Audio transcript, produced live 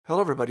Hello,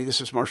 everybody. This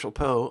is Marshall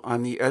Poe.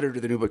 I'm the editor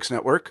of the New Books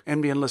Network.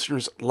 NBN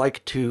listeners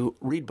like to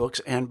read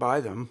books and buy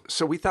them.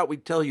 So we thought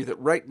we'd tell you that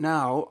right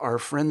now, our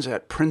friends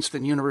at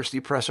Princeton University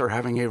Press are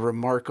having a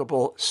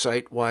remarkable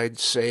site-wide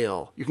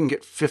sale. You can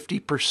get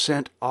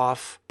 50%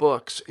 off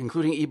books,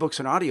 including ebooks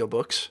and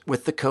audiobooks,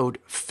 with the code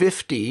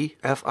 50,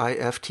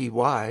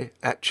 F-I-F-T-Y,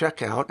 at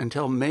checkout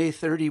until May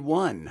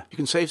 31. You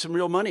can save some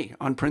real money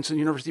on Princeton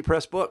University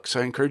Press books.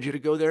 I encourage you to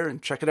go there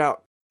and check it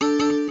out.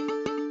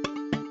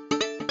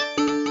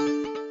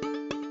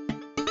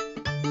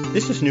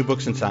 This is New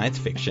Books in Science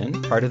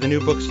Fiction, part of the New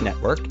Books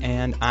Network,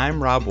 and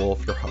I'm Rob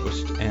Wolf, your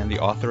host and the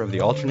author of The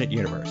Alternate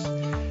Universe.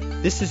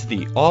 This is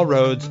the All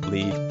Roads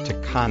Lead to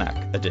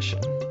Qaanaaq edition.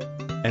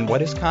 And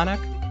what is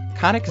Qaanaaq?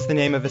 Qaanaaq is the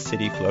name of a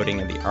city floating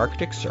in the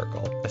Arctic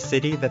Circle, a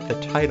city that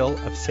the title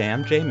of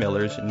Sam J.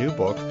 Miller's new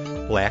book,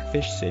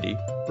 Blackfish City,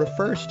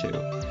 refers to.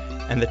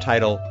 And the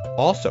title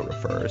also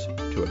refers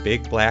to a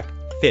big black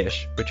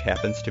fish, which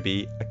happens to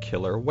be a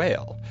killer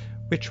whale,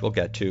 which we'll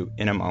get to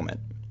in a moment.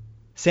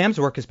 Sam's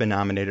work has been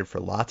nominated for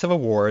lots of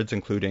awards,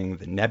 including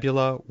the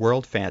Nebula,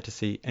 World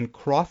Fantasy, and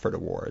Crawford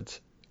Awards,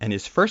 and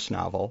his first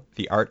novel,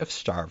 The Art of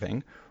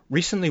Starving,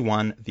 recently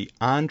won the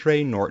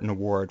Andre Norton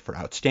Award for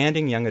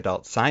Outstanding Young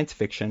Adult Science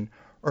Fiction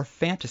or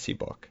Fantasy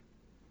Book.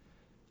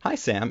 Hi,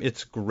 Sam.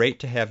 It's great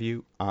to have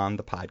you on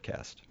the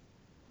podcast.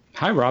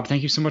 Hi, Rob.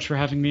 Thank you so much for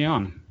having me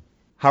on.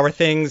 How are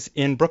things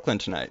in Brooklyn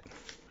tonight?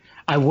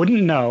 I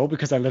wouldn't know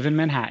because I live in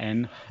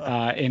Manhattan,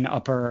 in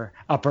upper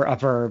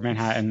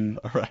Manhattan.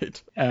 All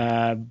right.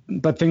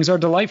 But things are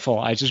delightful.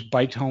 I just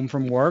biked home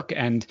from work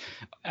and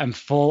I'm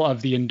full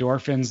of the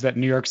endorphins that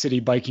New York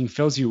City biking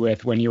fills you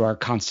with when you are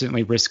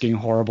constantly risking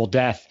horrible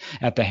death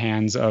at the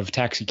hands of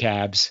taxi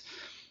cabs.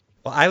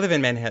 Well, I live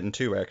in Manhattan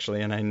too,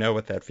 actually, and I know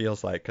what that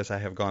feels like because I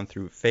have gone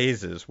through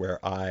phases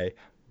where I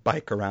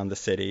bike around the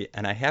city,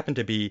 and I happen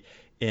to be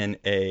in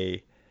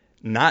a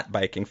not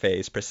biking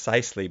phase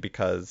precisely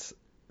because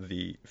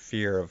the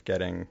fear of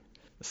getting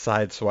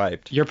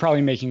sideswiped. You're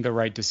probably making the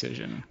right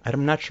decision.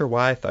 I'm not sure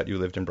why I thought you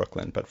lived in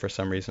Brooklyn, but for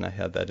some reason I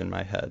had that in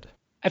my head.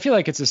 I feel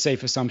like it's a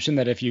safe assumption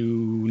that if you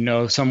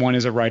know someone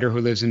is a writer who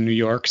lives in New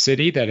York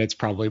City, that it's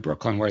probably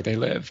Brooklyn where they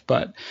live.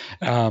 But,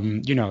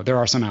 there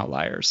are some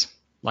outliers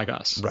like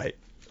us. Right.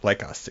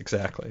 Like us,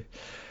 exactly.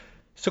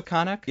 So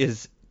Qaanaaq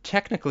is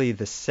technically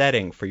the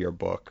setting for your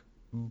book,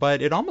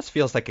 but it almost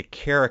feels like a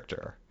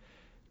character.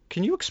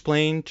 Can you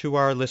explain to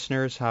our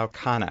listeners how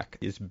Qaanaaq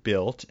is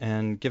built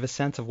and give a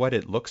sense of what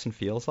it looks and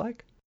feels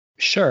like?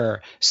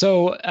 Sure.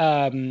 So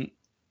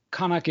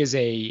Qaanaaq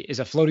is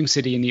a floating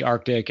city in the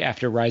Arctic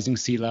after rising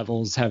sea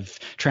levels have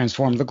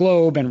transformed the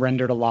globe and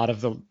rendered a lot of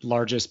the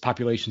largest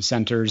population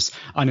centers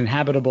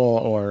uninhabitable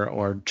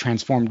or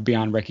transformed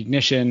beyond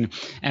recognition.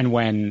 And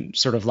when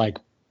sort of like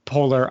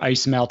polar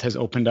ice melt has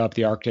opened up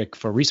the Arctic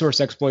for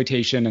resource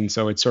exploitation. And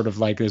so it's sort of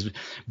like this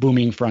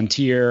booming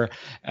frontier.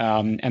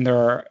 And there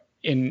are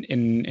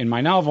in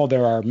my novel,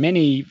 there are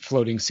many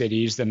floating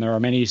cities, and there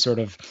are many sort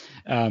of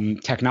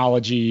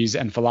technologies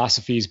and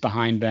philosophies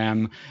behind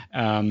them.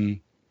 And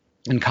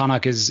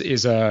Qaanaaq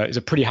is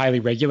a pretty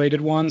highly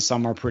regulated one.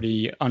 Some are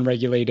pretty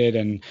unregulated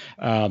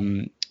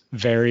and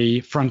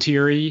very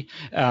frontier-y,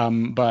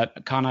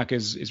 but Qaanaaq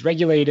is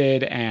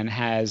regulated and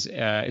has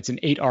it's an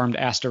 8-armed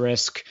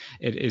asterisk.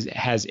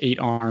 Has 8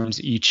 arms,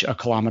 each a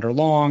kilometer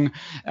long.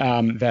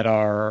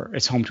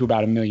 It's home to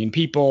about 1 million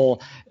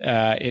people.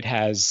 It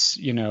has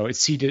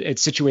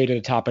it's situated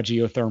atop a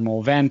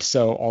geothermal vent,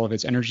 so all of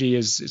its energy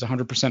is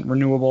 100%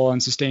 renewable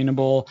and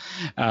sustainable.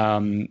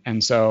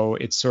 And so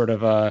it's sort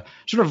of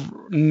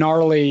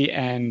gnarly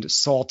and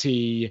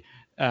salty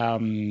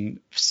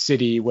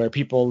city where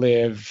people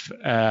live,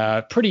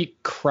 pretty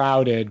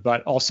crowded,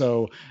 but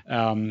also,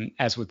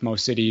 as with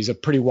most cities, a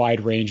pretty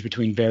wide range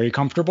between very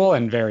comfortable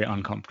and very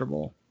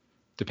uncomfortable,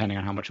 depending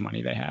on how much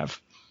money they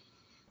have.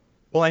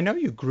 Well, I know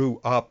you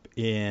grew up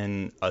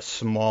in a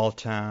small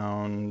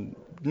town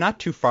not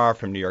too far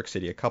from New York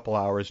City, a couple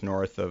hours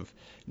north of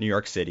New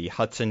York City,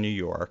 Hudson, New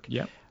York.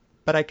 Yep.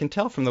 But I can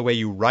tell from the way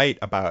you write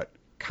about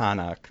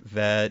Qaanaaq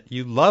that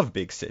you love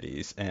big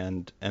cities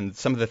and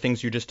some of the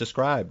things you just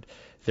described,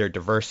 their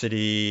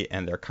diversity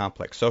and their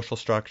complex social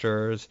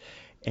structures.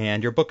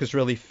 And your book is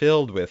really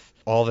filled with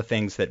all the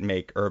things that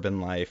make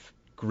urban life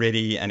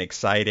gritty and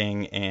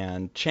exciting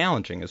and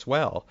challenging as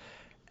well.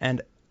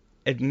 And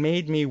it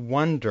made me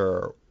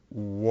wonder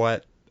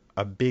what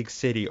a big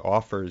city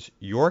offers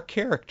your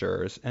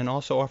characters and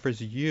also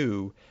offers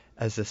you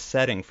as a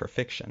setting for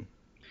fiction.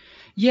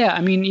 Yeah,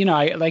 I mean,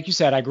 like you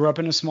said, I grew up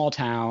in a small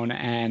town,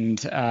 and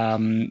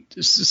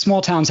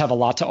small towns have a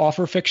lot to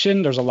offer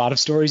fiction. There's a lot of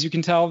stories you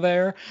can tell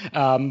there,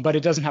 but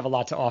it doesn't have a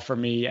lot to offer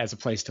me as a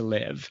place to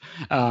live.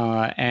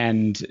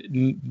 And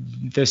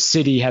the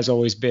city has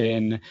always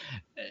been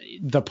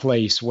the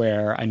place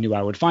where I knew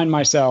I would find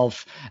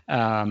myself.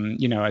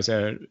 As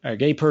a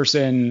gay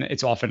person,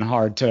 it's often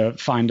hard to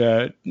find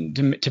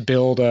to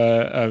build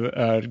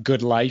a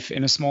good life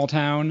in a small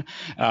town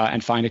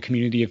and find a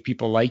community of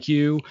people like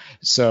you.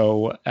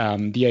 So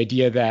the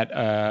idea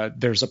that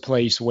there's a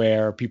place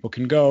where people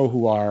can go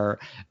who are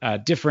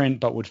different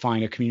but would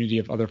find a community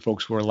of other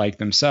folks who are like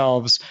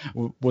themselves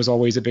was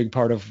always a big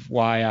part of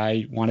why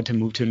I wanted to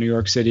move to New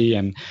York City.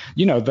 And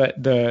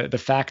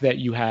the fact that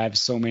you have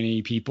so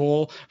many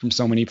people from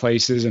so many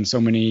places and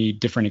so many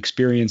different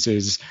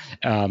experiences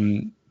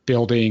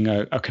building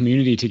a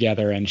community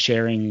together and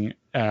sharing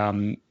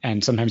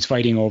and sometimes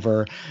fighting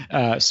over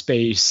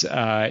space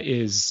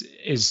is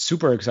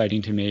super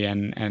exciting to me.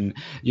 And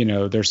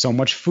there's so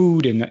much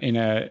food in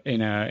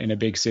a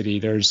big city.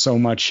 There's so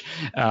much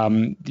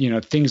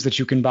things that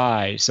you can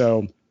buy.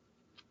 So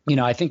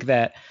I think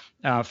that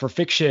for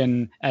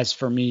fiction, as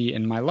for me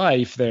in my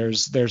life,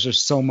 there's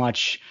just so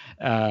much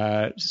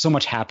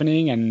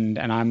happening, and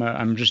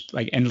I'm just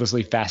like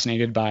endlessly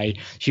fascinated by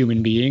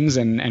human beings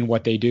and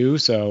what they do.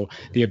 So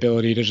the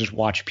ability to just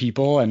watch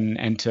people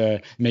and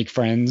to make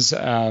friends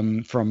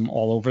from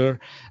all over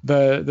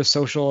the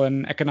social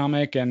and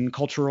economic and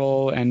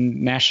cultural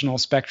and national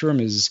spectrum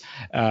is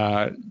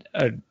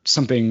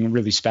something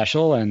really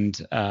special and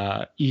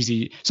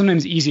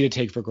sometimes easy to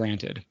take for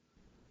granted.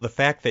 The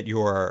fact that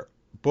your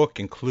book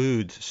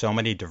includes so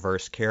many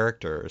diverse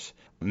characters,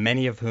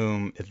 many of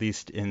whom, at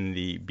least in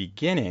the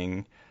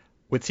beginning,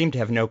 would seem to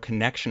have no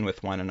connection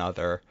with one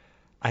another,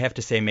 I have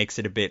to say makes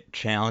it a bit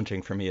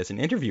challenging for me as an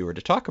interviewer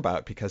to talk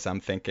about, because I'm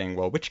thinking,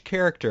 well, which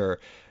character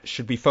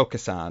should we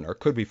focus on or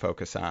could we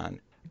focus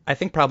on? I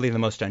think probably the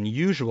most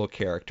unusual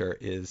character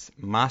is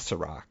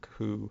Masaryk,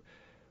 who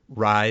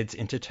rides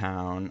into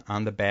town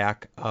on the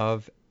back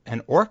of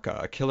an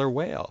orca, a killer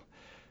whale.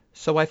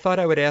 So I thought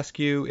I would ask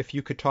you if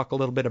you could talk a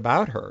little bit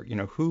about her.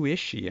 Who is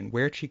she and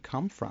where'd she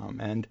come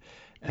from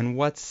and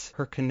what's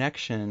her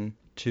connection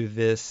to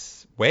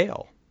this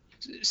whale?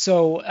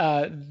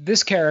 So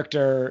this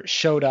character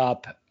showed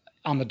up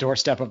on the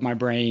doorstep of my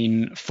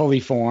brain, fully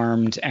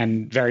formed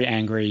and very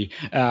angry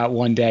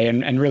one day,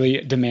 and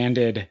really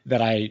demanded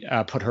that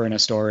I put her in a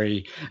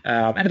story.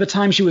 And at the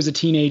time, she was a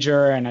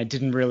teenager, and I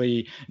didn't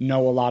really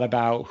know a lot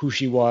about who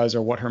she was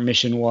or what her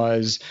mission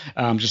was,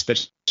 just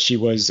that she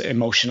was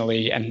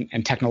emotionally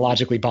and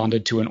technologically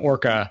bonded to an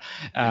orca.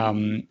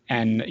 And,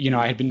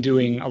 I had been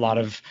doing a lot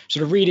of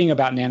sort of reading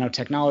about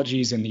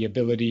nanotechnologies and the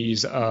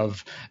abilities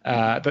of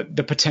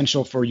the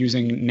potential for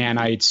using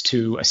nanites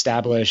to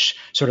establish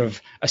sort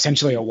of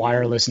essentially a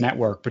wireless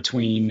network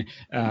between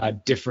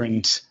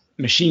different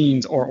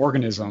machines or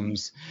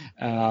organisms.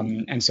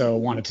 And so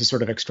wanted to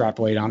sort of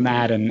extrapolate on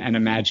that and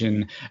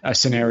imagine a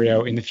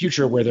scenario in the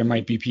future where there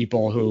might be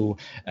people who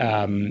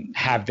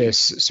have this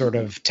sort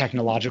of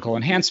technological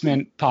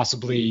enhancement,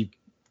 possibly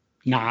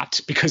not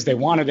because they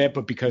wanted it,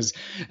 but because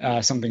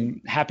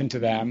something happened to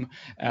them,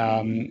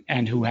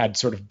 and who had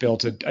sort of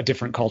built a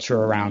different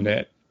culture around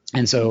it.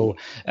 And so,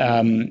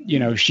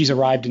 she's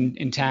arrived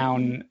in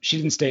town. She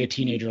didn't stay a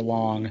teenager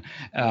long,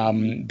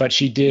 but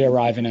she did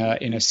arrive in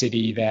a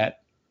city that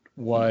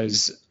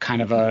was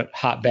kind of a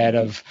hotbed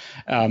of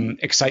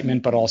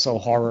excitement, but also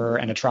horror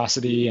and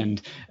atrocity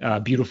and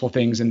beautiful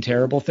things and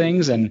terrible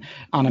things, and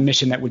on a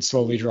mission that would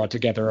slowly draw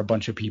together a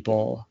bunch of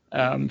people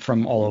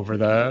from all over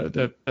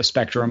the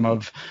spectrum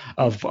of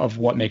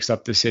what makes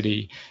up the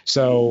city.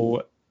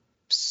 So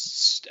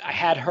I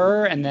had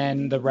her, and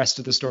then the rest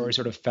of the story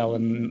sort of fell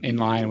in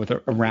line with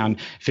around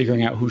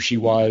figuring out who she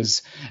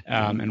was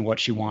and what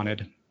she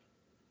wanted.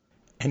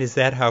 And is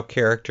that how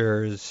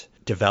characters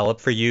develop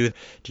for you?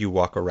 Do you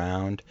walk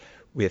around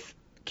with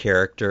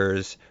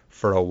characters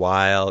for a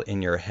while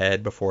in your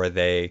head before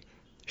they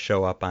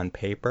show up on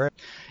paper?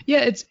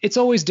 Yeah, it's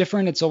always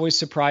different. It's always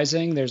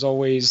surprising. There's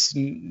always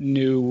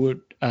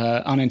new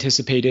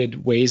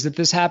unanticipated ways that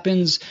this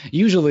happens.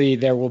 Usually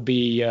there will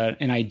be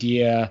an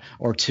idea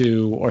or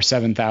two or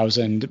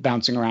 7,000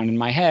 bouncing around in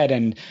my head,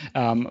 and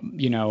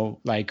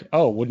like,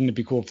 oh, wouldn't it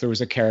be cool if there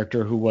was a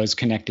character who was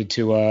connected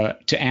to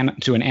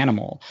an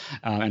animal,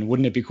 and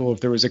wouldn't it be cool if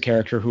there was a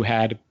character who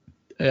had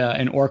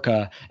an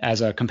orca as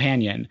a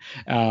companion.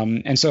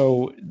 And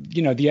so,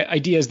 the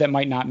ideas that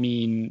might not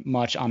mean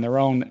much on their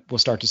own will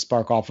start to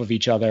spark off of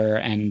each other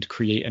and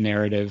create a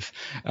narrative,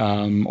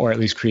 or at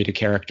least create a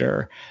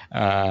character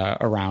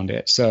around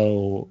it.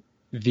 So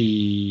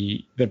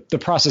the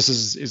process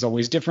is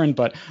always different,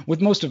 but with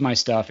most of my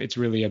stuff, it's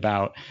really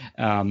about,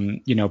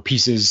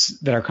 pieces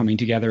that are coming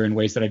together in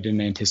ways that I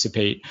didn't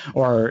anticipate,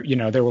 or,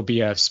 there will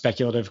be a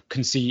speculative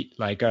conceit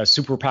like a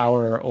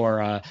superpower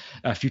or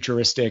a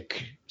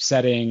futuristic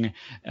setting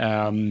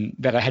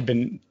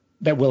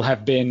that will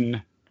have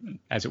been,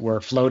 as it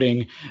were,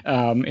 floating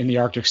in the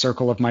Arctic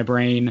Circle of my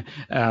brain,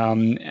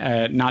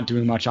 not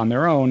doing much on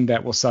their own,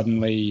 that will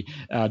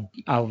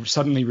I'll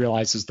suddenly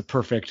realize is the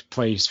perfect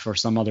place for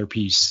some other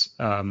piece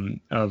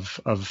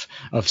of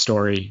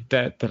story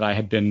that I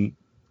had been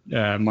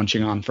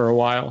munching on for a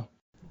while.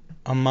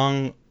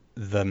 Among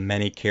the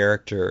many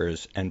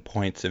characters and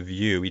points of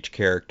view. Each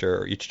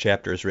chapter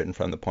is written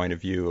from the point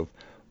of view of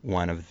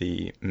one of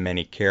the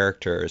many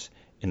characters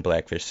in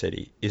Blackfish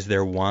City. Is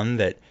there one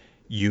that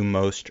you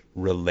most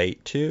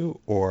relate to,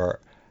 or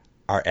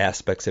are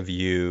aspects of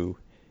you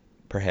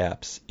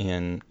perhaps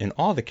in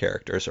all the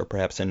characters, or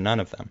perhaps in none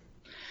of them?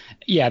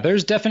 Yeah,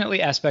 there's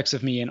definitely aspects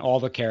of me in all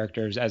the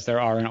characters, as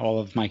there are in all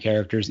of my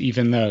characters,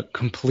 even the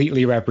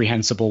completely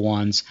reprehensible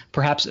ones,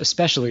 perhaps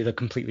especially the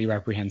completely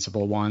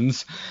reprehensible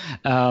ones.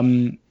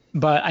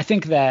 But I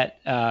think that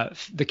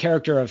the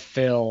character of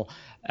Phil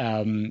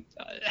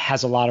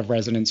has a lot of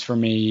resonance for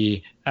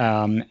me.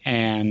 And,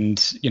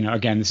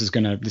 again, this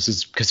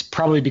is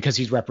probably because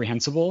he's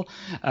reprehensible,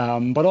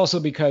 but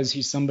also because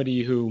he's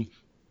somebody who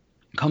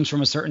comes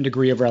from a certain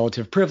degree of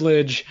relative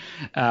privilege,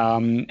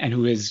 and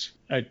who is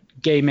a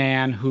gay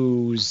man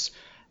whose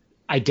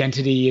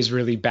identity is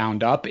really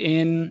bound up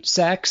in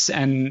sex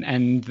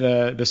and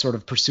the sort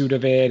of pursuit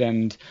of it,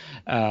 and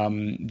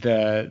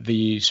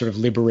the sort of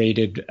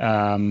liberated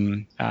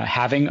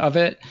having of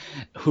it,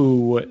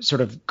 who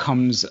sort of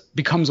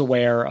becomes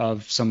aware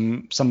of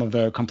some of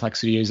the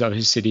complexities of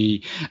his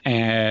city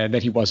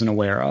that he wasn't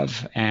aware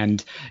of.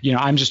 And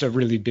I'm just a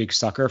really big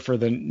sucker for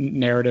the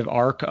narrative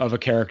arc of a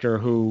character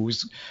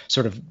who's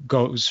sort of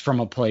goes from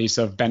a place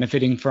of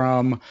benefiting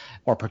from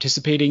or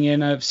participating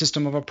in a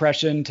system of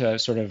oppression to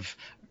sort of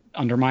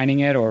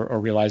undermining it or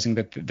realizing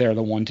that they're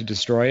the one to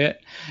destroy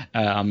it.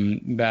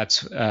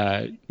 That's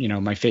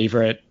my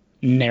favorite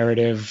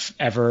narrative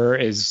ever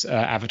is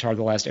Avatar: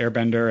 The Last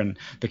Airbender, and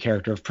the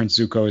character of Prince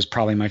Zuko is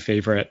probably my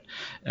favorite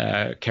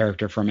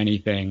character from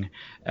anything.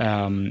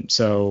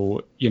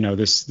 So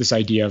this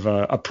idea of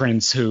a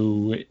prince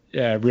who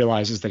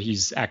realizes that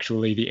he's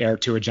actually the heir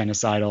to a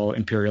genocidal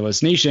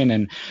imperialist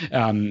nation,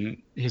 and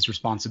his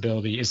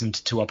responsibility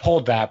isn't to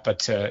uphold that, but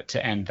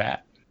to end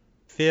that.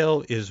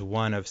 Phil is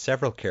one of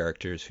several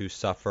characters who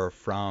suffer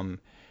from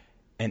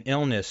an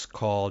illness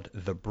called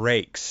the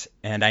breaks,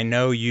 and I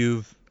know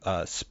you've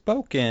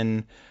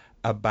spoken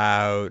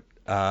about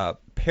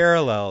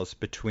parallels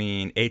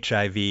between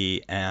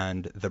HIV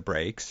and the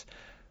breaks,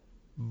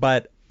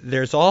 but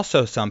there's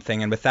also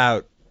something, and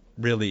without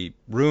really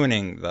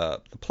ruining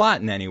the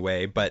plot in any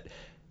way, but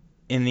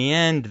in the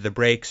end, the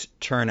breaks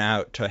turn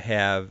out to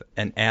have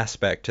an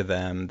aspect to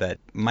them that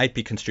might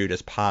be construed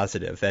as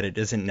positive, that it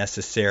isn't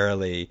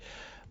necessarily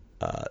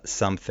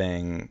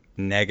something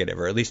negative,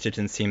 or at least it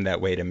didn't seem that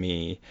way to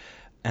me.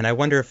 And I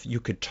wonder if you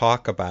could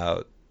talk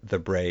about the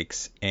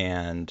breaks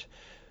and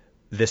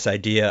this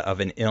idea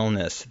of an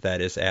illness that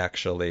is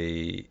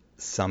actually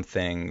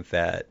something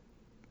that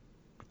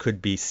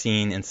could be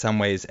seen in some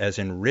ways as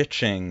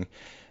enriching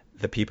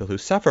the people who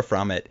suffer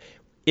from it,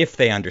 if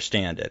they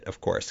understand it, of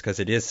course, because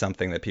it is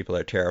something that people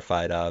are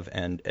terrified of,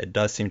 and it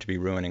does seem to be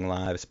ruining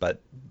lives. But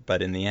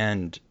in the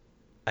end,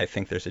 I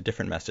think there's a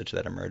different message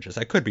that emerges.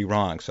 I could be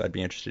wrong, so I'd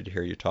be interested to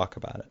hear you talk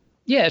about it.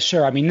 Yeah,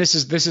 sure. I mean, this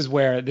is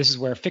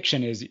where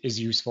fiction is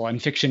useful,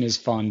 and fiction is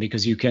fun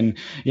because you can,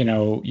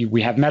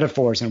 we have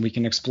metaphors and we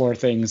can explore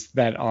things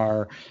that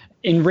are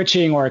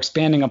enriching or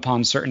expanding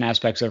upon certain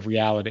aspects of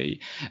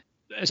reality.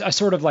 A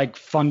sort of like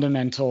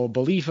fundamental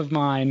belief of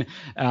mine,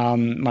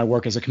 my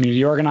work as a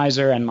community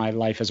organizer and my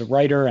life as a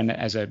writer and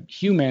as a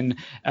human,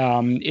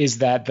 is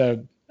that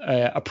the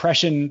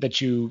oppression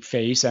that you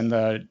face and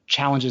the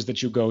challenges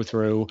that you go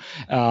through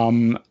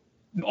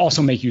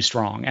also make you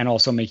strong and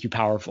also make you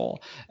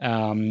powerful,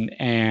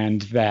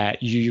 and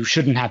that you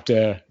shouldn't have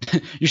to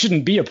you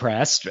shouldn't be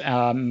oppressed,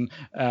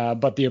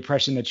 but the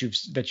oppression that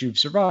you've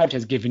survived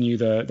has given you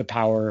the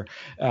power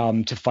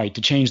to fight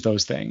to change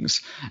those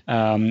things.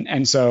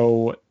 And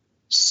so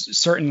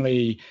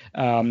certainly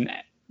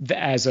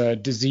as a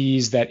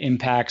disease that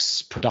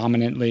impacts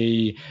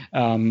predominantly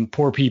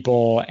poor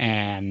people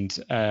and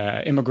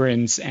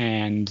immigrants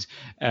and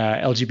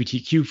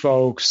LGBTQ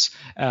folks,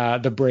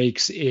 the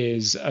breaks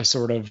is a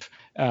sort of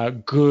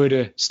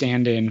good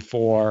stand-in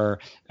for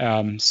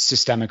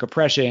systemic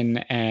oppression,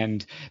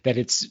 and that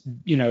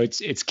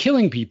it's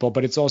killing people,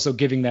 but it's also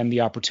giving them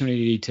the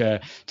opportunity to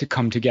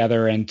come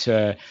together and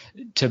to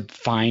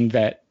find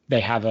that they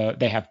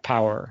have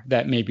power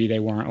that maybe they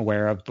weren't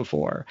aware of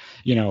before.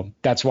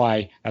 That's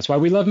why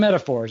we love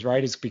metaphors,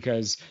 right? It's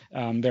because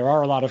there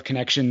are a lot of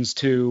connections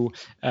to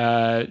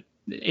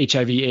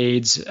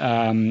HIV/AIDS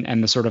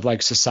and the sort of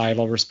like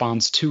societal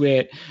response to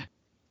it.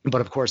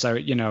 But of course,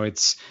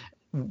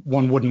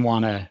 one wouldn't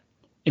want to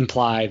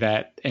imply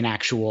that an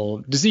actual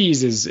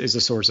disease is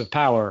a source of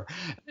power,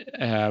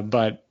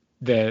 but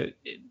the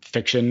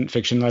fiction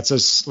lets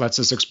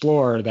us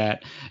explore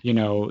that,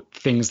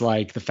 things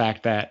like the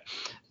fact that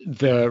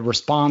the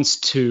response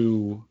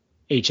to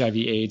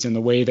HIV/AIDS and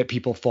the way that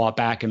people fought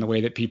back and the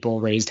way that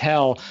people raised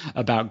hell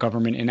about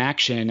government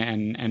inaction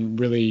and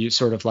really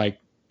sort of like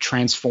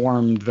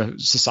transformed the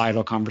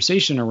societal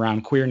conversation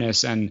around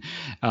queerness and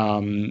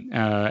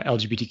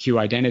LGBTQ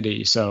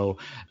identity. So,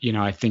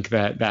 I think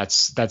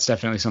that's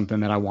definitely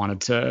something that I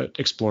wanted to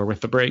explore with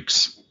the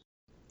breaks.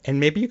 And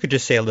maybe you could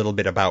just say a little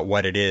bit about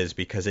what it is,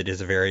 because it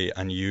is a very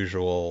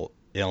unusual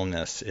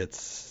illness. It's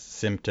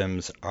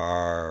symptoms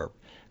are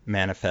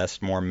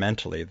manifest more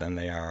mentally than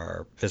they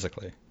are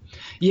physically.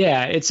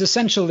 Yeah, it's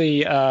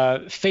essentially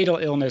fatal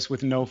illness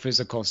with no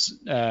physical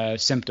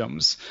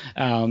symptoms,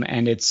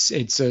 and it's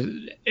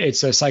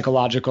a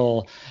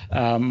psychological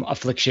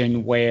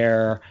affliction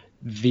where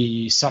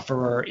the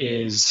sufferer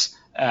is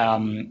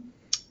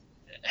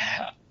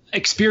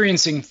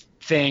experiencing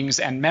things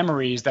and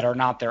memories that are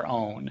not their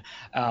own,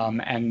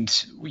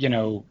 and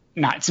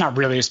it's not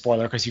really a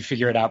spoiler because you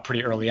figure it out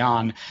pretty early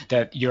on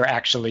that you're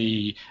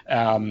actually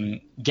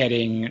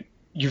getting.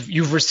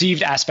 You've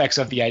received aspects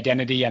of the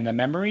identity and the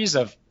memories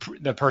of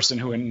the person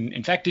who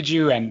infected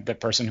you and the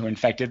person who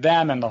infected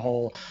them and the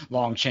whole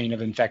long chain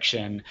of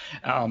infection.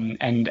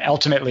 And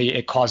ultimately,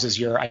 it causes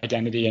your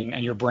identity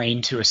and your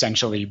brain to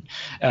essentially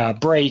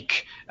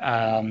break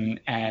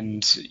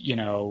and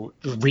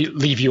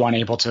leave you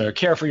unable to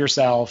care for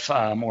yourself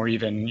or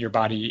even your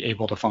body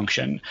able to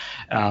function.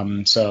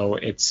 So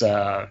it's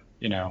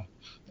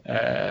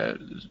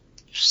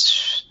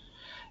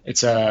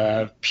it's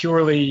a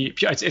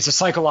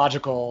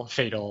psychological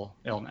fatal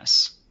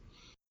illness.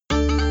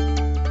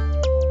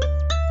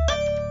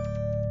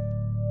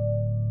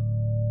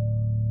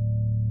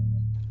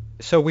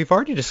 So we've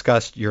already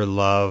discussed your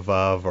love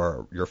of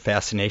or your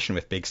fascination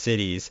with big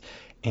cities,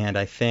 and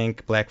I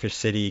think Blackfish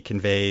City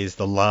conveys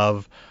the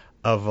love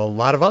of a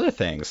lot of other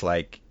things,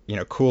 like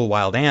cool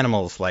wild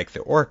animals like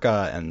the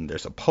orca, and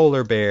there's a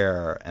polar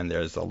bear, and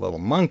there's a little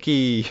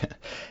monkey,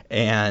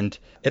 and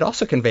it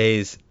also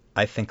conveys,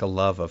 I think, a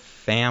love of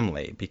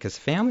family, because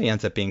family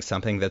ends up being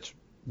something that's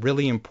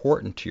really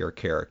important to your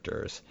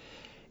characters.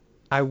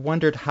 I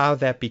wondered how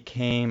that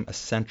became a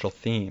central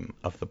theme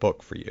of the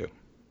book for you.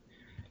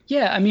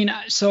 Yeah, I mean,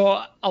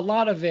 so a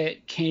lot of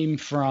it came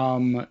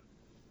from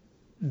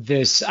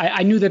this.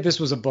 I knew that this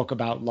was a book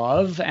about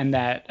love, and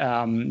that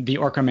the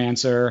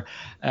Orcamancer,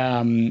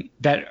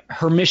 that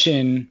her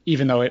mission,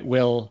 even though it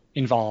will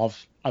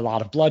involve a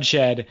lot of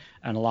bloodshed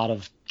and a lot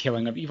of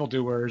killing of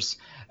evildoers,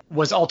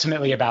 was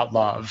ultimately about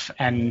love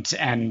and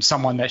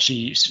someone that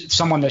she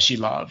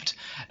loved.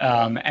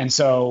 And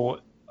so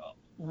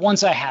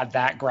once I had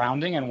that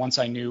grounding and once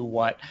I knew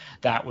what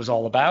that was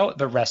all about,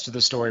 the rest of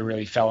the story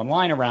really fell in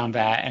line around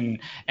that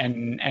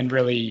and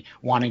really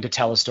wanting to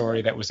tell a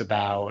story that was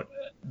about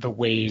the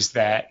ways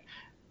that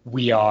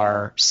we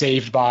are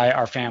saved by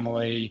our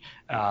family,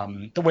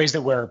 the ways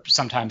that we're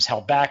sometimes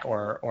held back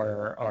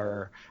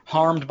or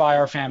harmed by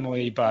our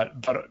family,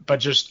 but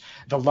just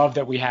the love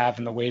that we have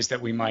and the ways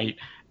that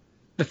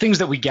the things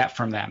that we get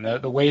from them,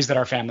 the ways that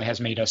our family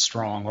has made us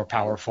strong or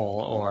powerful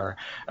or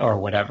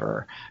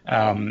whatever.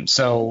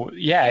 So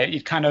yeah,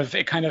 it kind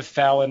of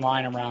fell in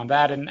line around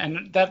that,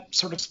 and that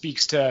sort of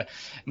speaks to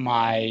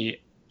my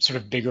sort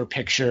of bigger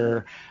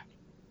picture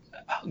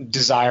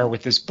desire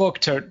with this book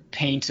to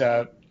paint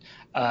a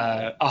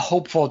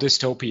hopeful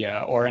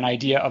dystopia, or an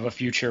idea of a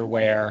future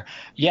where,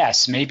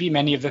 yes, maybe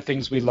many of the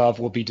things we love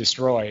will be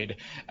destroyed.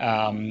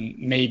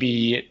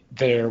 Maybe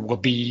there will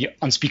be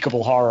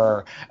unspeakable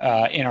horror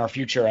in our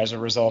future as a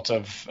result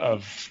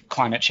of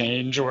climate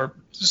change or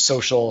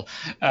social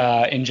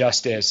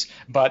injustice.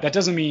 But that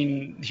doesn't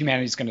mean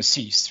humanity is going to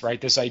cease, right?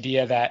 This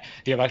idea that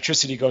the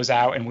electricity goes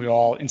out and we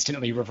all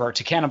instantly revert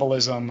to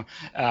cannibalism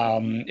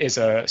is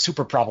a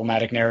super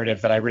problematic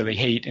narrative that I really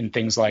hate in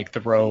things like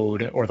The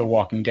Road or The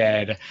Walking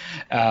Dead.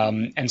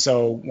 And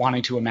so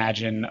wanting to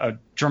imagine a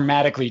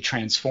dramatically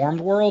transformed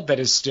world that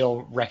is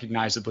still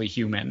recognizably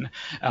human,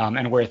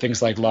 and where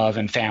things like love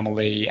and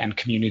family and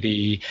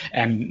community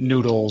and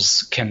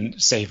noodles can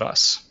save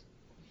us.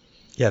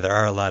 Yeah, there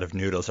are a lot of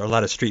noodles. There are a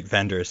lot of street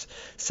vendors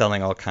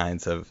selling all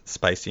kinds of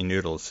spicy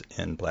noodles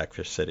in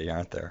Blackfish City,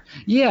 aren't there?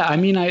 Yeah, I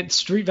mean,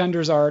 street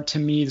vendors are, to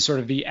me, sort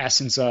of the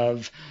essence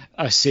of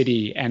a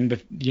city. And,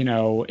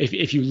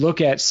 if you look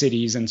at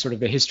cities and sort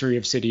of the history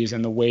of cities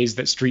and the ways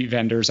that street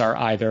vendors are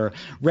either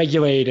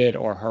regulated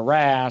or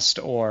harassed,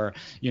 or,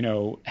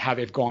 how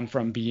they've gone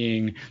from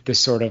being this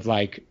sort of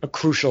like a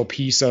crucial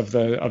piece of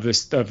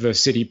the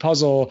city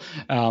puzzle,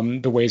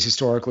 the ways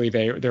historically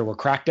there were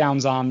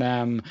crackdowns on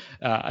them,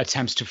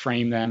 attempts to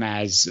frame them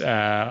as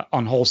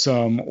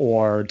unwholesome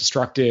or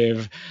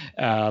destructive,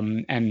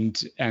 and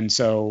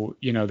so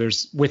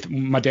there's, with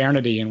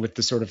modernity and with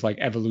the sort of like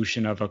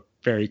evolution of a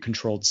very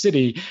controlled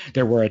city,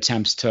 there were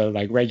attempts to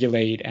like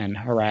regulate and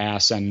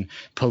harass and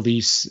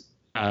police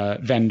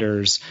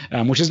vendors,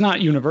 which is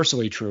not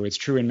universally true. It's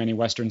true in many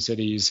Western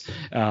cities.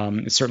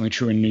 It's certainly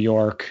true in New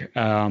York,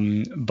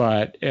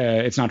 but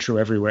it's not true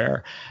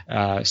everywhere.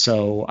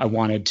 So I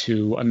wanted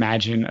to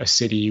imagine a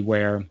city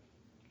where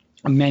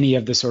many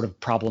of the sort of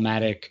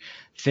problematic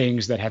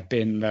things that have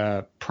been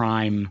the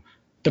prime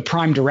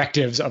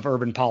directives of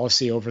urban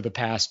policy over the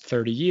past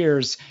 30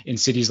 years in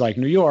cities like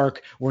New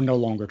York were no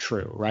longer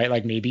true, right?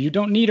 Like, maybe you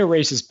don't need a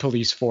racist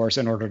police force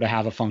in order to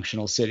have a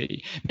functional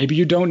city. Maybe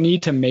you don't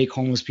need to make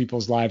homeless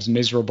people's lives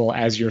miserable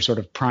as your sort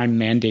of prime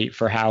mandate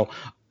for how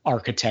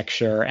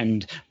architecture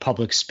and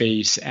public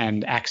space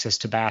and access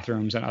to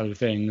bathrooms and other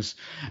things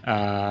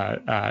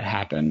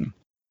happen.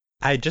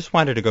 I just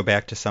wanted to go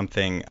back to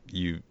something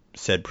you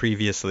said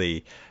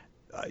previously,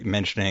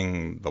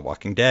 mentioning The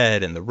Walking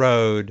Dead and The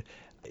Road,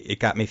 it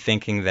got me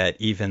thinking that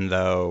even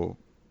though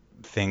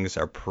things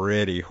are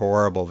pretty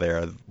horrible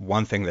there,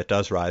 one thing that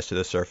does rise to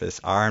the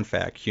surface are, in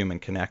fact, human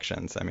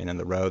connections. I mean, in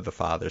The Road, the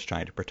father's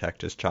trying to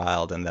protect his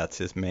child, and that's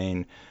his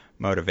main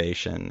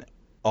motivation.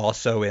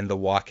 Also, in The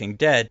Walking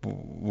Dead,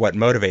 what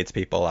motivates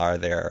people are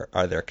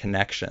their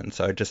connections.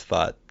 So I just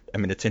thought, I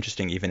mean, it's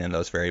interesting, even in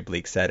those very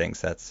bleak settings,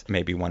 that's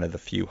maybe one of the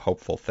few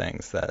hopeful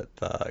things that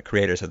the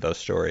creators of those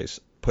stories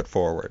put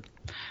forward.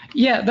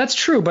 Yeah, that's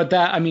true. But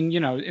that, I mean,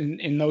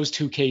 in those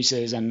two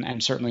cases,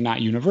 and certainly not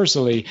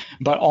universally,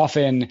 but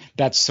often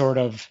that's sort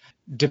of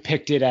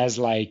depicted as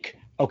like,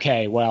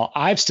 okay, well,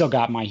 I've still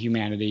got my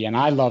humanity and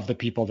I love the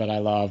people that I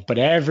love, but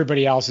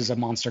everybody else is a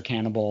monster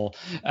cannibal,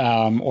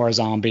 or a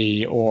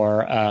zombie,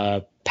 or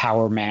a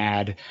power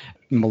mad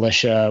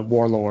militia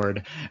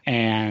warlord.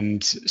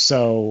 And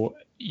so,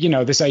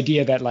 this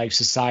idea that like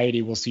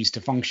society will cease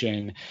to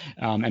function,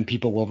 and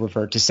people will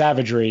revert to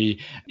savagery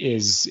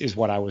is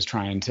what I was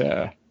trying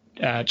to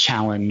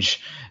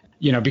challenge.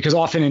 Because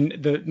often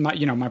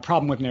in my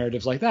problem with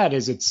narratives like that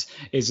is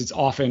it's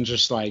often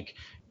just like,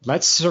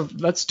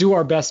 let's do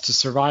our best to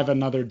survive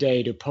another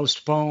day, to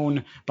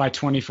postpone by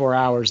 24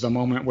 hours the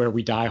moment where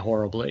we die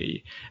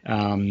horribly,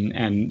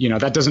 and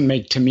that doesn't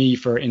make, to me,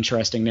 for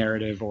interesting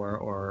narrative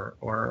or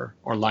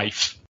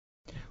life.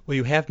 Well,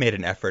 you have made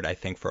an effort, I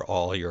think, for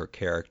all your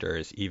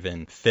characters,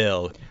 even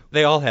Phil.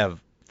 They all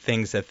have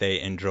things that they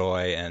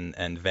enjoy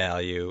and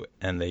value,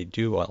 and they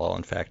do all,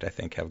 in fact, I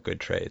think, have good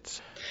traits.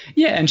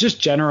 Yeah, and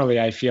just generally,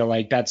 I feel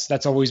like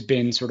that's always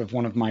been sort of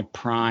one of my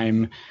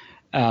prime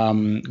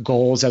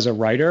goals as a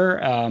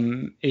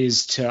writer,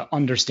 is to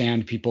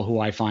understand people who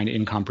I find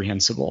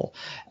incomprehensible,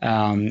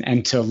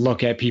 and to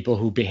look at people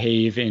who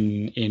behave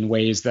in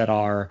ways that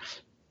are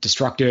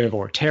destructive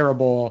or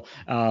terrible,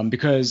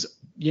 because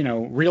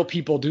real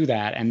people do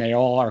that, and they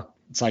all are.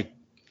 It's like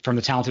from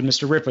The Talented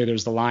Mr. Ripley,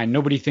 there's the line,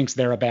 nobody thinks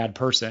they're a bad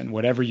person.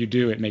 Whatever you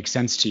do, it makes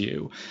sense to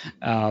you.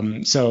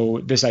 So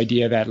this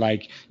idea that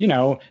like,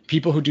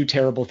 people who do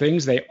terrible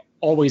things, they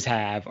always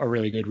have a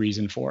really good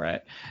reason for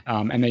it.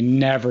 And they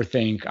never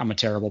think I'm a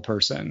terrible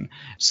person.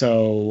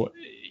 So,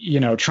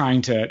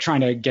 trying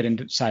to get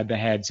inside the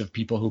heads of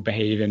people who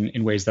behave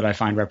in ways that I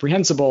find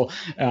reprehensible,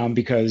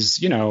 because,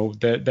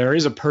 there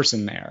is a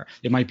person there.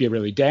 It might be a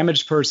really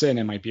damaged person.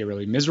 It might be a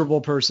really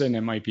miserable person.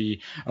 It might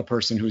be a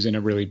person who's in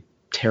a really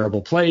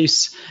terrible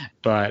place,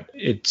 but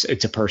it's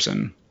a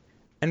person.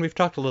 And we've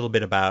talked a little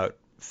bit about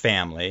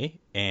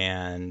family,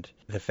 and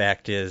the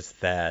fact is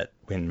that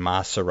when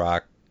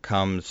Masarok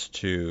comes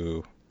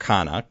to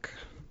Connacht,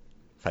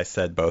 if I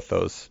said both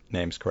those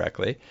names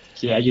correctly.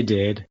 Yeah, you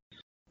did.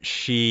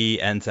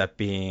 She ends up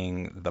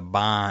being the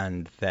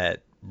bond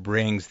that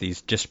brings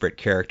these disparate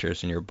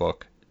characters in your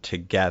book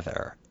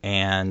together.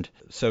 And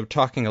so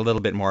talking a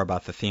little bit more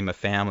about the theme of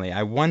family,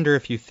 I wonder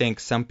if you think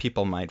some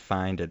people might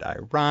find it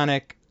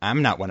ironic.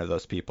 I'm not one of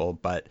those people,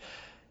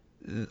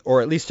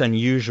 or at least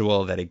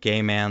unusual, that a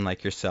gay man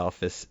like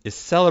yourself is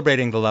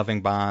celebrating the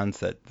loving bonds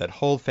that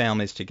hold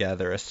families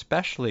together,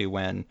 especially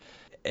when,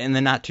 in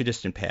the not too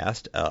distant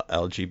past,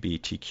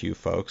 LGBTQ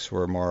folks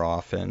were more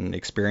often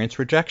experience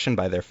rejection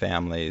by their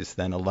families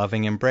than a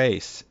loving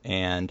embrace.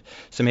 And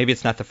so maybe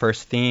it's not the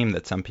first theme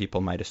that some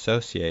people might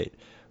associate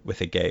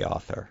with a gay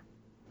author.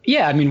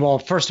 Yeah, I mean, well,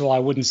 first of all, I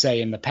wouldn't say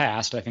in the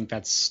past. I think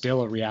that's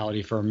still a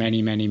reality for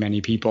many, many,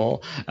 many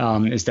people,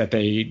 is that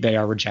they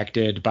are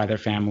rejected by their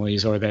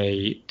families, or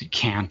they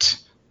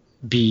can't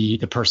be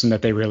the person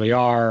that they really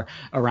are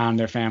around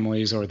their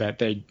families, or that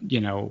they,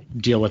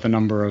 deal with a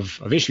number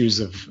of issues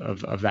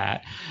of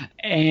that.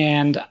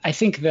 And I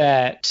think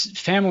that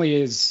family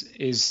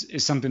is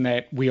something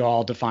that we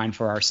all define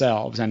for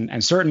ourselves.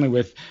 And certainly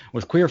with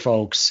queer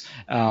folks,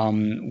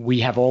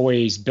 we have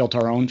always built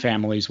our own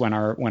families when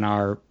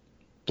our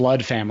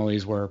blood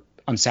families were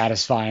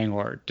unsatisfying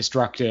or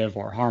destructive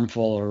or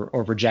harmful,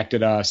 or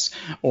rejected us,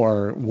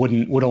 or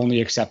would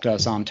only accept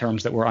us on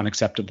terms that were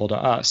unacceptable to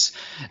us.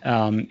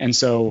 And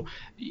so,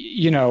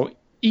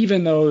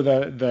 even though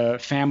the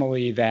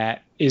family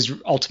that is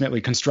ultimately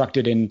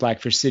constructed in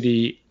Blackfish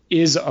City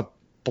is a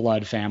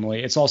blood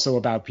family, it's also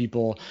about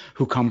people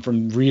who come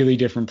from really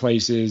different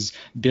places,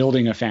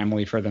 building a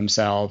family for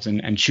themselves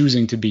and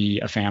choosing to be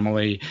a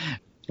family,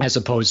 as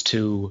opposed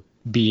to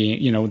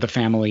being, the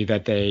family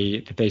that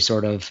they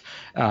sort of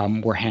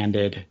were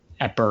handed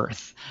at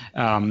birth.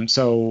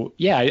 So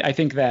yeah, I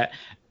think that,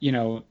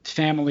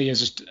 family is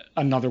just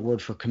another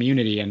word for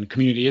community, and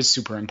community is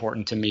super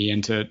important to me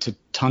and to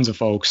tons of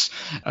folks,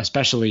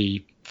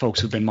 especially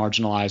folks who've been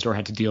marginalized or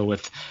had to deal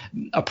with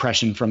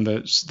oppression from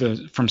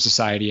from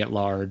society at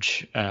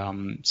large.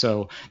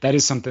 So that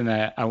is something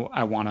that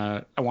I want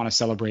to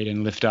celebrate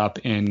and lift up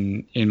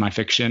in my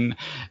fiction,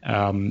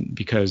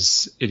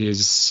 because it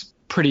is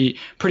pretty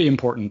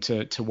important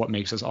to what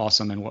makes us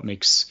awesome and what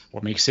makes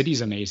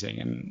cities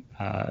amazing,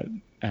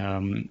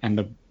 and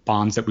the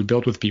bonds that we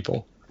build with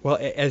people. Well,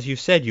 as you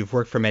said, you've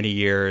worked for many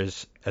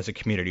years as a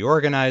community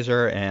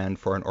organizer and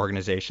for an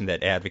organization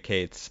that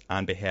advocates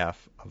on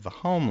behalf of the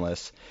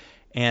homeless.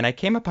 And I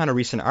came upon a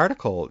recent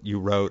article you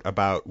wrote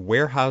about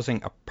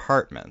warehousing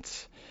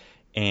apartments.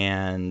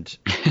 And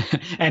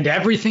and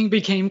everything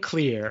became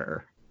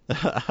clear.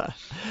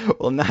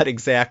 Well, not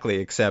exactly,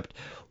 except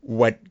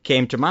what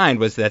came to mind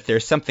was that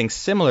there's something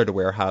similar to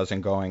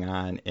warehousing going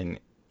on in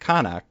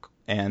Canach,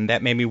 and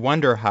that made me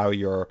wonder how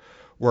your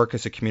work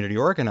as a community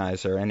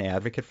organizer and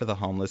advocate for the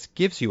homeless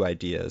gives you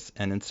ideas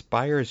and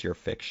inspires your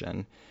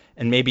fiction.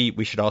 And maybe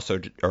we should also,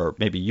 or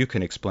maybe you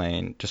can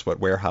explain just what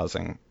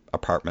warehousing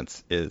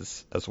apartments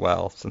is as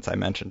well, since I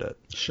mentioned it.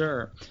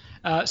 Sure.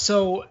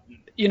 So,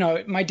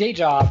 my day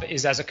job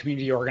is as a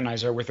community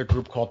organizer with a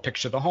group called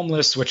Picture the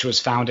Homeless, which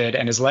was founded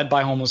and is led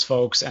by homeless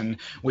folks. And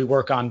we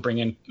work on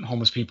bringing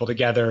homeless people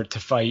together to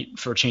fight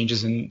for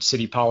changes in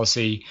city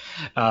policy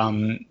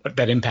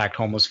that impact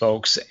homeless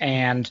folks.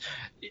 And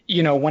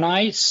when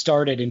I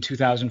started in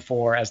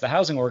 2004 as the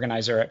housing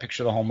organizer at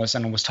Picture the Homeless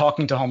and was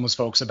talking to homeless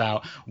folks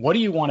about what do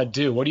you want to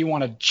do? What do you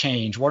want to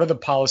change? What are the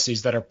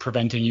policies that are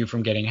preventing you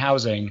from getting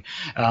housing?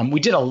 We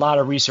did a lot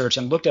of research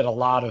and looked at a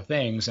lot of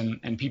things,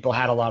 and people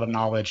had a lot of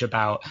knowledge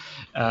about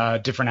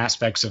different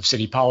aspects of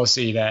city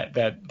policy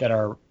that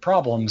are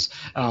problems.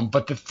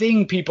 But the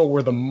thing people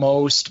were the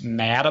most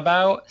mad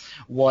about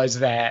was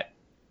that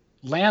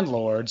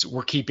landlords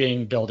were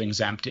keeping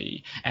buildings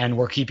empty and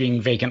were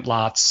keeping vacant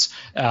lots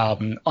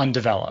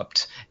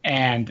undeveloped,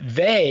 and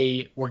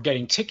they were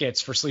getting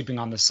tickets for sleeping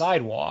on the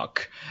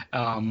sidewalk.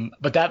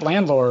 But that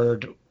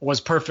landlord was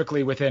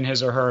perfectly within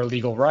his or her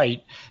legal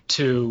right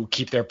to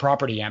keep their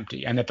property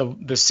empty, and that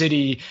the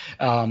city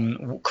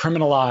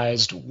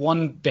criminalized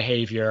one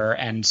behavior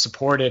and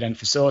supported and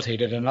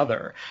facilitated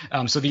another.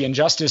 So the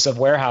injustice of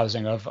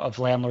warehousing, of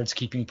landlords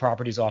keeping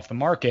properties off the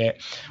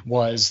market,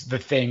 was the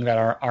thing that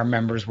our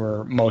members were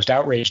most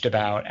outraged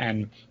about,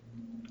 and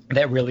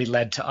that really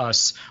led to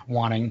us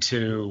wanting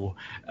to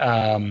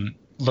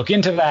look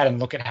into that and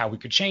look at how we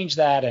could change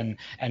that and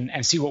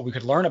see what we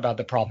could learn about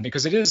the problem,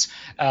 because it's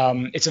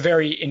a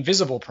very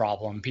invisible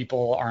problem.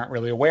 People aren't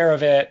really aware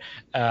of it.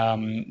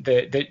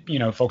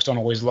 Folks don't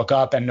always look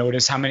up and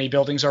notice how many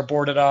buildings are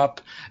boarded up.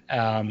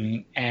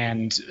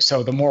 And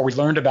so the more we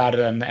learned about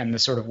it and the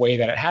sort of way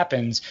that it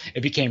happens,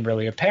 it became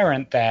really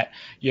apparent that,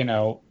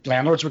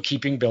 landlords were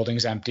keeping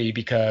buildings empty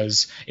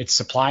because it's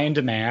supply and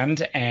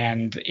demand.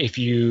 And if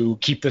you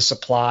keep the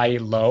supply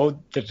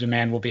low, the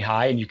demand will be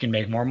high and you can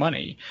make more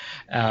money.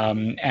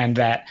 And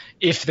that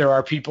if there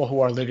are people who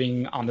are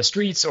living on the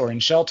streets or in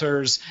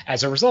shelters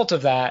as a result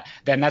of that,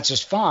 then that's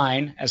just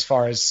fine as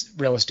far as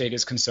real estate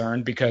is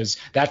concerned, because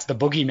that's the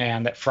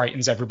boogeyman that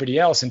frightens everybody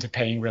else into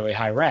paying really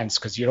high rents,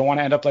 because you don't want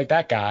to end up like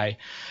that guy.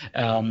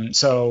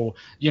 So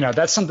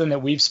that's something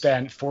that we've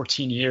spent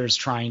 14 years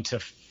trying to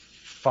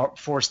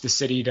force the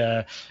city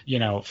to,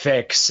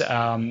 fix,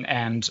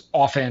 and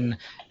often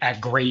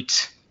at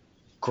great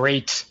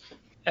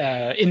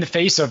in the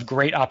face of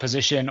great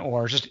opposition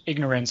or just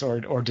ignorance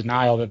or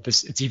denial that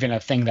it's even a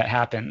thing that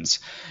happens.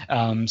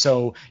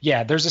 So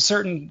there's a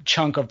certain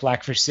chunk of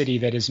Blackfish City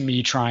that is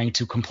me trying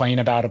to complain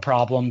about a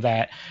problem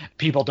that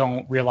people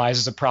don't realize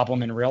is a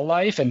problem in real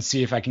life, and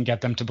see if I can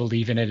get them to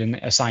believe in it in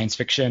a science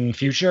fiction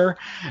future,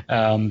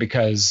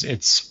 because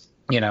it's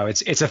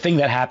a thing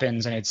that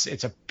happens, and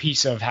it's a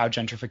piece of how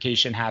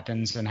gentrification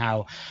happens and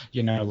how,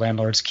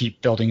 landlords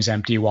keep buildings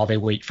empty while they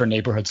wait for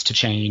neighborhoods to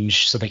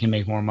change so they can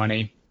make more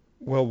money.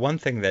 Well, one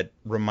thing that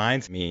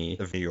reminds me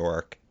of New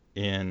York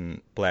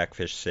in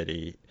Blackfish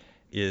City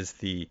is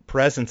the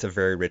presence of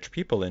very rich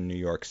people in New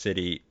York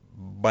City,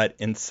 but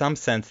in some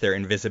sense their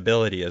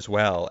invisibility as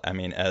well. I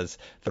mean, as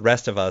the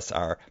rest of us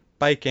are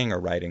biking or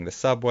riding the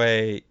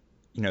subway,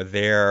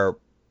 they're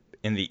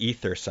in the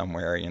ether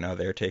somewhere,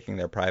 they're taking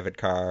their private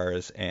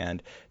cars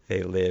and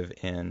they live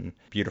in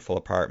beautiful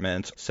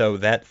apartments. So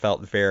that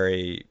felt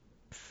very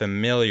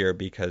familiar,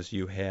 because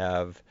you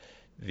have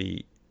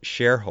the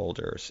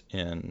shareholders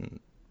in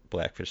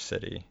Blackfish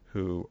City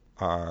who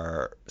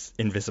are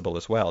invisible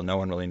as well. No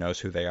one really knows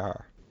who they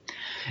are.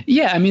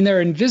 Yeah, I mean, they're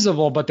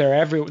invisible, but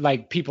they're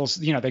people,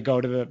 they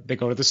go to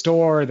the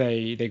store,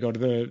 they go to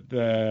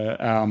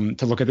the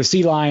to look at the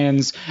sea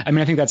lions. I mean,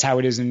 I think that's how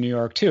it is in New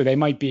York too. They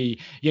might be,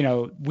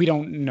 we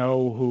don't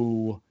know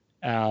who.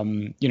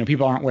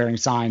 People aren't wearing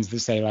signs that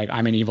say like,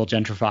 I'm an evil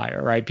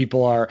gentrifier, right?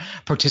 People are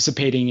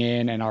participating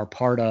in and are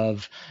part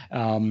of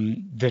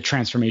the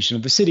transformation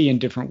of the city in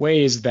different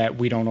ways that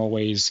we can't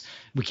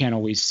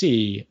always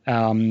see.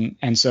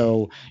 And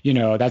so,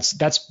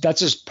 that's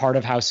just part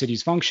of how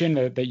cities function,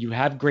 that you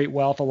have great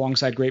wealth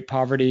alongside great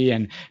poverty,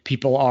 and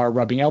people are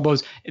rubbing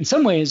elbows in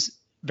some ways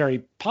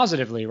very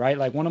positively, right?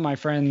 Like one of my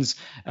friends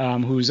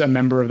who's a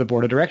member of the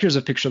board of directors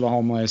of Picture the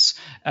Homeless,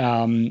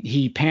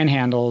 he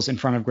panhandles in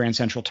front of Grand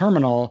Central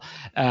Terminal,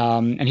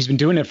 and he's been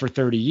doing it for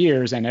 30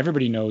 years, and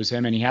everybody knows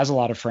him, and he has a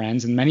lot of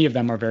friends, and many of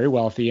them are very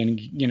wealthy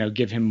and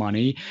give him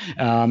money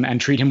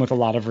and treat him with a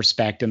lot of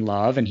respect and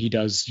love, and he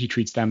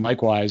treats them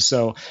likewise.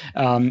 So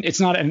it's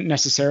not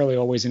necessarily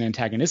always an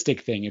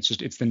antagonistic thing.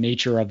 It's the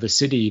nature of the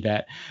city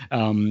that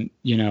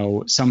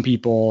some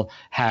people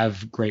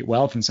have great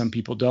wealth and some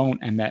people don't,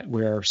 and that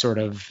we're sort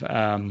of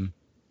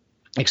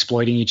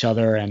exploiting each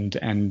other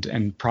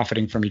and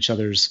profiting from each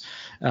other's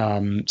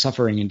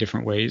suffering in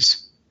different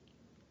ways.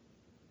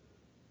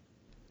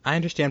 I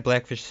understand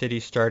Blackfish City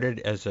started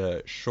as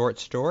a short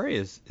story.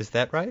 Is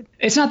that right?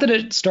 It's not that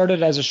it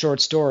started as a short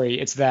story.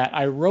 It's that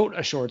I wrote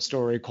a short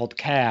story called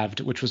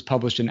Calved, which was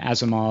published in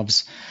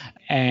Asimov's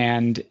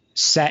and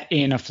set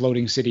in a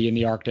floating city in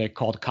the Arctic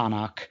called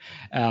Qaanaaq,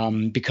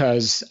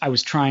 because I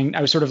was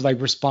sort of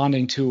like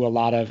responding to a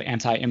lot of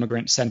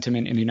anti-immigrant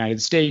sentiment in the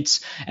United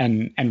States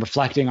and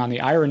reflecting on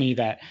the irony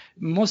that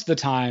most of the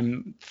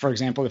time, for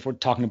example, if we're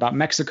talking about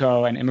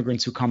Mexico and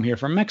immigrants who come here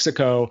from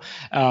Mexico,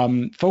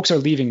 folks are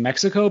leaving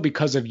Mexico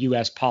because of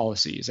U.S.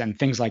 policies and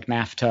things like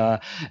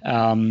NAFTA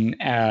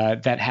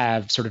that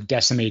have sort of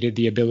decimated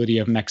the ability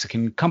of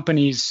Mexican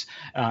companies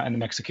and the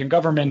Mexican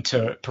government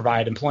to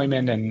provide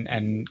employment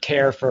and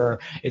care for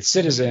its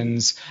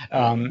citizens.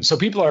 So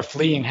people are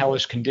fleeing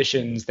hellish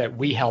conditions that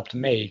we helped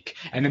make,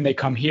 and then they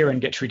come here and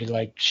get treated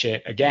like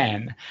shit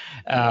again.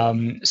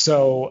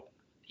 So,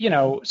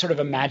 sort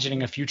of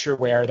imagining a future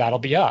where that'll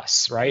be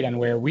us, right? And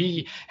where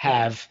we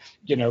have,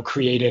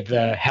 created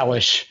the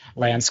hellish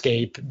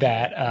landscape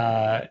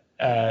that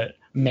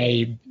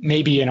may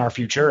be in our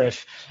future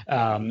if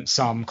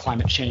some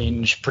climate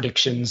change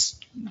predictions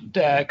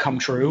come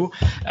true,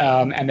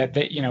 and that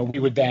we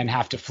would then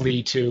have to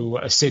flee to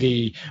a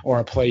city or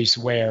a place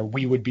where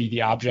we would be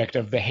the object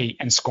of the hate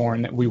and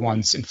scorn that we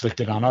once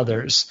inflicted on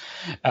others.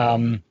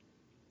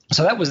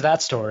 So that was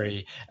that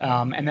story.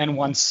 And then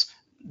once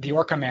the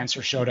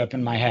Orcamancer showed up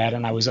in my head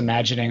and I was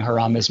imagining her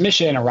on this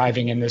mission,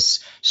 arriving in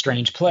this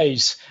strange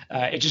place,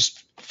 it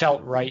just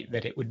felt right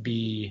that it would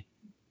be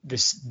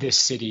this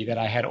city that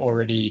I had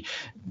already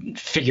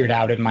figured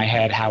out in my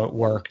head how it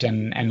worked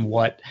and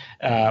what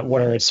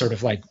are its sort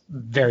of like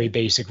very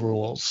basic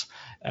rules.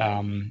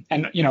 And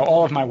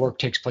all of my work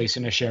takes place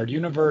in a shared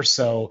universe,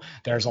 so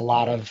there's a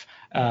lot of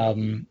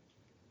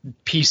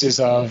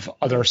pieces of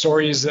other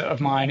stories of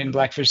mine in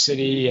Blackfish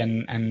City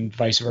and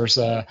vice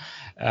versa.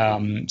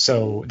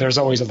 So there's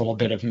always a little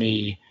bit of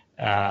me.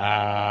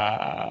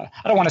 I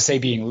don't want to say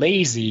being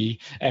lazy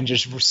and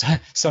just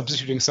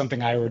substituting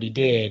something I already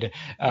did,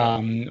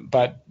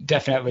 but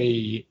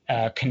definitely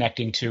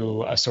connecting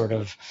to a sort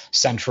of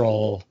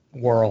central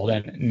world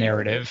and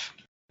narrative.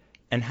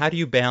 And how do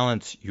you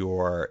balance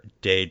your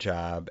day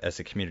job as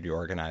a community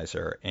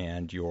organizer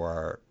and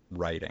your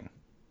writing?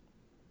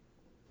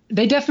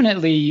 They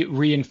definitely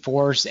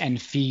reinforce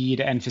and feed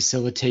and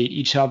facilitate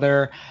each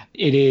other.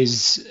 It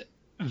is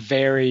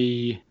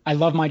I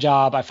love my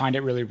job. I find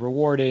it really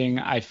rewarding.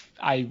 I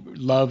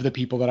love the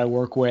people that I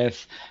work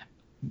with.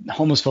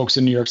 Homeless folks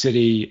in New York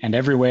City and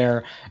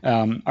everywhere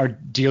are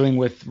dealing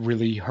with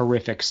really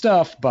horrific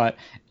stuff, but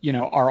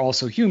are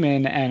also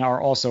human and are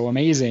also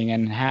amazing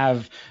and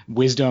have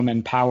wisdom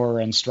and power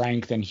and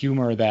strength and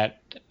humor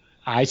that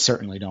I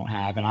certainly don't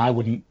have, and I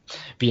wouldn't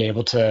be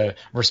able to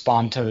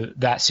respond to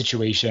that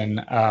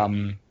situation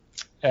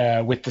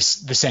with the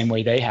same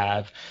way they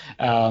have.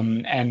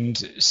 And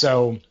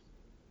so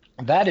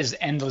that is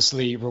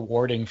endlessly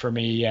rewarding for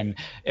me and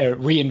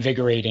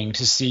reinvigorating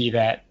to see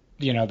that,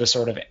 the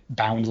sort of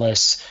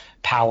boundless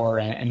power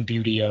and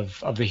beauty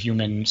of the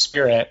human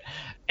spirit.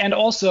 And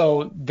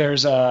also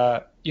there's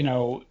the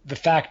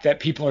fact that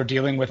people are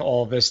dealing with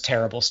all this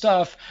terrible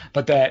stuff,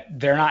 but that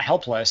they're not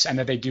helpless and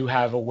that they do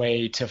have a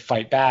way to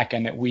fight back,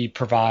 and that we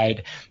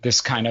provide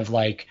this kind of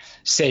like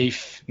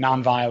safe,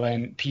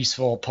 nonviolent,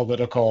 peaceful,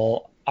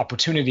 political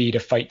opportunity to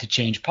fight to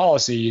change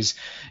policies.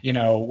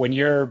 When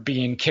you're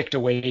being kicked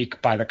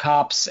awake by the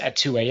cops at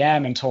 2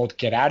 a.m. and told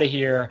get out of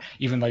here,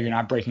 even though you're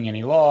not breaking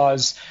any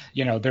laws,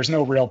 there's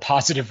no real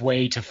positive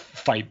way to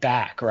fight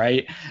back,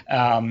 right?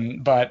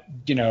 But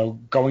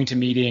going to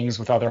meetings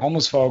with other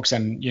homeless folks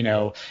and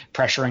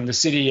pressuring the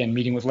city and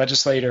meeting with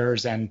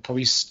legislators and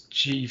police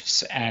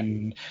chiefs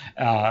and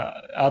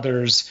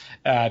others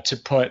to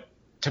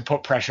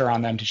put pressure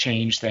on them to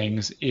change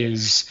things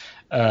is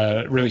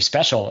really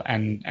special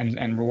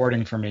and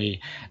rewarding for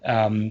me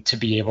to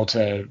be able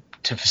to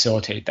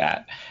facilitate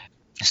that.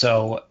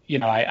 So,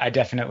 I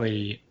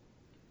definitely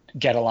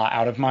get a lot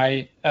out of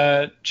my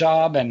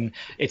job, and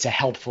it's a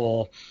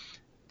helpful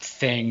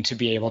thing to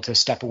be able to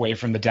step away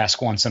from the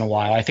desk once in a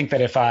while. I think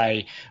that if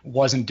I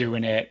wasn't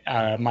doing it,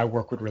 my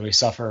work would really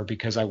suffer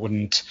because I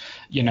wouldn't,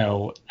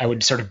 I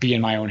would sort of be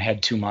in my own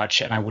head too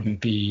much, and I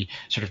wouldn't be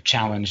sort of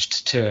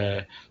challenged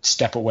to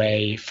step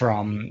away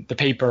from the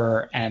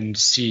paper and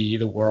see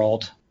the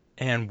world.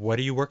 And what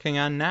are you working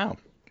on now,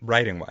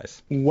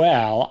 writing-wise?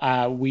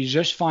 Well, we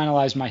just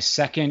finalized my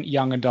second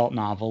young adult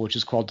novel, which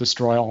is called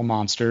Destroy All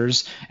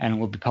Monsters, and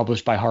will be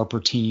published by Harper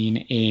Teen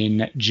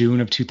in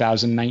June of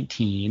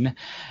 2019.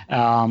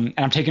 And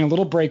I'm taking a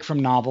little break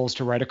from novels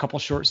to write a couple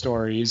short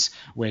stories,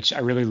 which I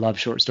really love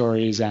short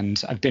stories,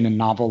 and I've been in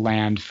novel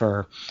land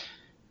for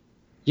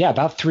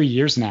about 3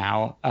 years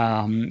now.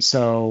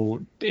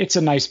 So it's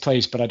a nice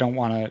place, but I don't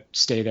want to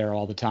stay there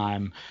all the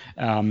time.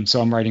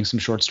 So I'm writing some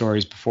short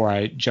stories before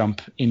I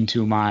jump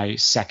into my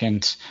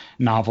second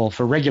novel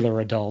for regular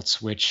adults,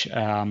 which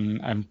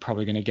I'm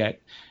probably going to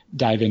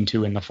dive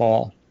into in the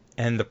fall.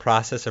 And the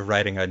process of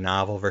writing a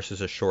novel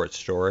versus a short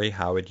story,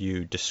 how would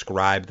you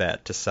describe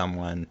that to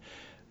someone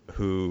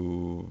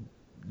who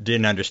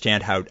didn't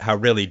understand how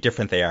really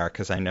different they are?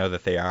 Because I know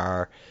that they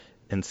are,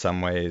 in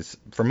some ways,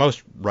 for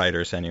most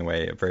writers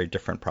anyway, a very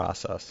different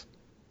process.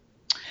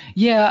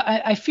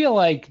 Yeah, I feel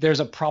like there's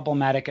a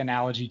problematic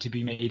analogy to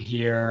be made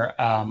here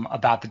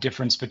about the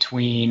difference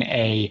between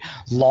a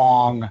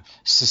long,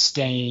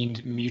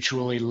 sustained,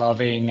 mutually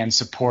loving and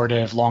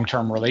supportive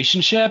long-term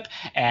relationship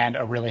and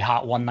a really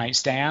hot one-night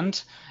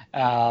stand.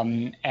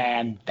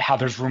 And how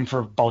there's room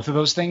for both of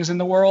those things in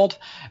the world.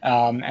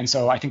 And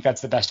so I think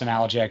that's the best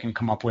analogy I can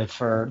come up with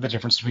for the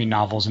difference between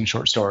novels and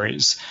short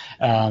stories.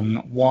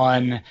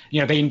 One,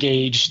 they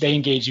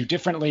engage you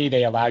differently.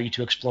 They allow you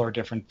to explore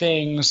different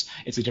things.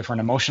 It's a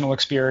different emotional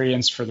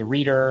experience for the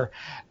reader.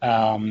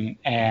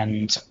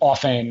 And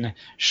often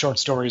short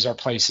stories are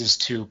places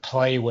to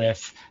play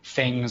with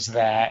things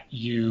that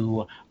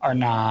you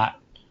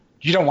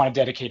don't want to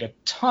dedicate a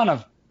ton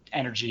of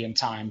energy and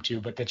time to,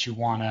 but that you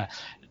want to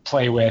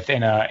play with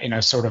in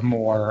a sort of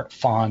more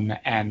fun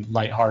and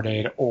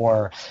lighthearted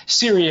or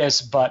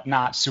serious but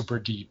not super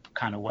deep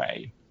kind of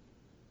way.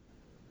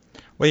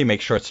 Well, you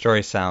make short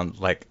stories sound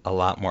like a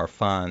lot more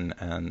fun,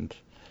 and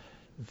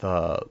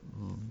the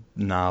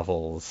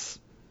novels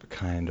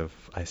kind of,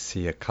 I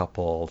see a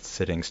couple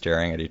sitting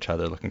staring at each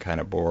other looking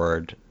kind of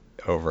bored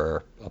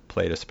over a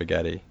plate of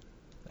spaghetti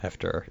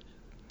after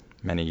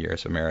many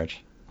years of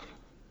marriage.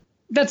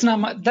 That's not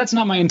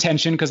my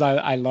intention, because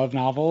I love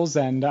novels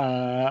and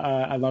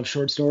I love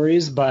short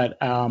stories, but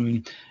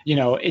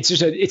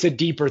it's a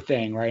deeper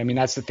thing, right? I mean,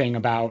 that's the thing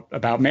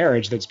about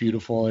marriage that's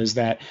beautiful, is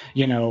that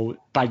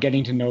by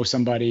getting to know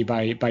somebody,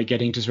 by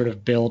getting to sort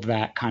of build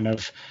that kind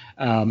of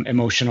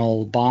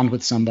emotional bond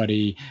with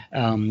somebody,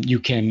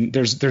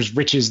 there's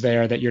riches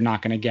there that you're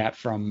not going to get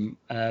from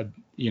a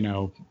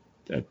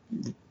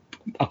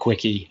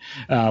quickie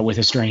with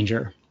a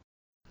stranger.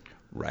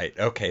 Right.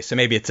 Okay. So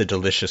maybe it's a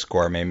delicious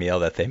gourmet meal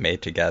that they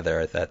made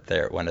together, that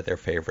they're one of their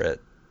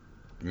favorite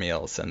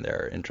meals, and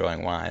they're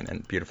enjoying wine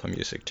and beautiful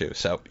music too.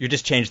 So you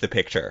just changed the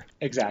picture.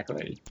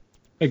 Exactly.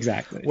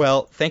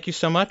 Well, thank you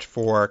so much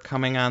for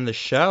coming on the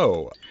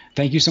show.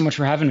 Thank you so much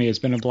for having me. It's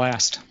been a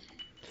blast.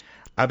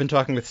 I've been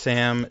talking with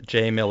Sam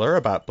J. Miller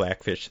about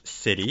Blackfish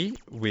City,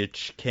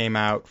 which came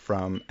out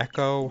from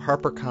Echo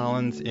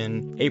HarperCollins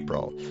in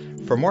April.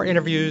 For more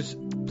interviews,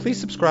 please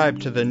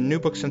subscribe to the New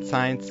Books in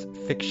Science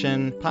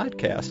Fiction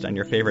podcast on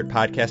your favorite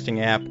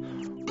podcasting app,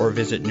 or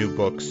visit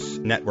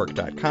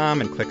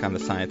newbooksnetwork.com and click on the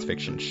science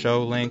fiction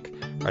show link.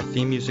 Our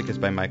theme music is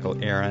by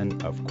Michael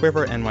Aaron of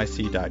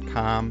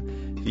quivernyc.com.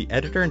 The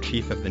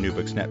editor-in-chief of the New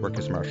Books Network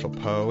is Marshall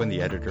Poe, and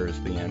the editor is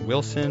Leanne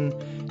Wilson.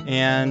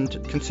 And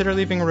consider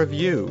leaving a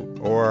review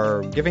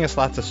or giving us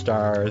lots of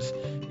stars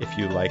if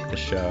you like the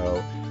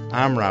show.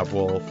 I'm Rob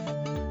Wolf,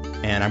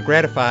 and I'm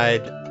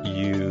gratified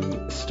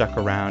you stuck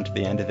around to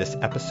the end of this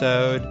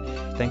episode.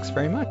 Thanks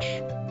very much.